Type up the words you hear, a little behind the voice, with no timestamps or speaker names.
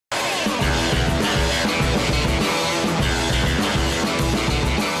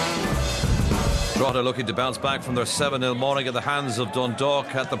Drogheda looking to bounce back from their 7-0 morning at the hands of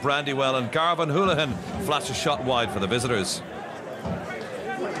Dundalk at the Brandywell, and Gavin Holohan flashed a shot wide for the visitors.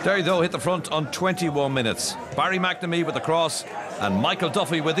 Derry though hit the front on 21 minutes. Barry McNamee with the cross and Michael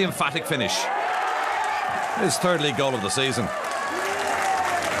Duffy with the emphatic finish. His third league goal of the season.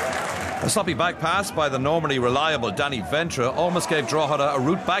 A sloppy back pass by the normally reliable Danny Ventre almost gave Drogheda a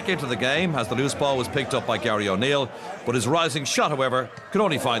route back into the game as the loose ball was picked up by Gary O'Neill, but his rising shot, however, could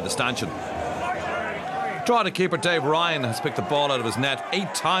only find the stanchion. Drogheda keeper Dave Ryan has picked the ball out of his net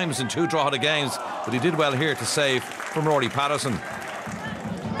 8 times in 2 Drogheda games, but he did well here to save from Rory Patterson.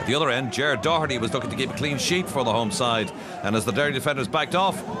 At the other end, Gerard Doherty was looking to keep a clean sheet for the home side, and as the Derry defenders backed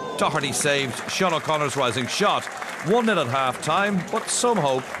off, Doherty saved Sean O'Connor's rising shot. 1-0 at half-time, but some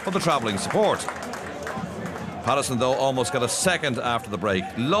hope for the travelling support. Patterson, though, almost got a second after the break.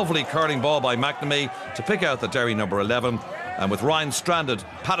 Lovely curling ball by McNamee to pick out the Derry number 11, and with Ryan stranded,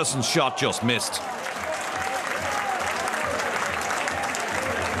 Patterson's shot just missed.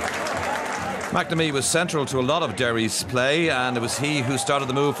 McNamee was central to a lot of Derry's play, and it was he who started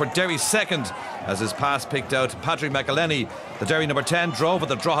the move for Derry's second as his pass picked out Patrick McEleney. The Derry number 10 drove at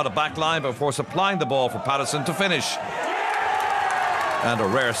the Drogheda backline before supplying the ball for Patterson to finish. And a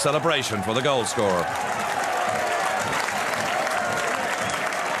rare celebration for the goal scorer.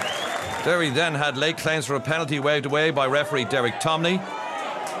 Derry then had late claims for a penalty waved away by referee Derek Tomney.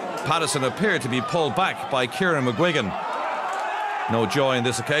 Patterson appeared to be pulled back by Ciaran McGuigan. No joy in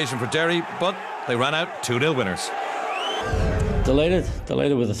this occasion for Derry, but they ran out 2-0 winners. Delighted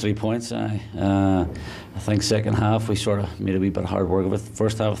with the 3 points. I think second half we sort of made a wee bit of hard work of it.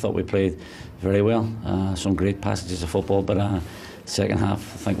 First half I thought we played very well, some great passages of football, but second half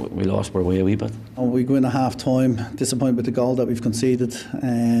I think we lost our way a wee bit. We go in at half time, disappointed with the goal that we've conceded.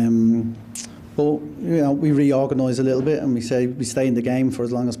 But we reorganise a little bit and we say we stay in the game for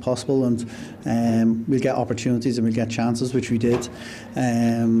as long as possible, and we'll get opportunities and we'll get chances, which we did.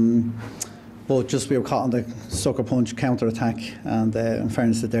 But just we were caught on the sucker punch counter attack, and in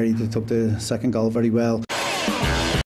fairness to Derry, they took the second goal very well.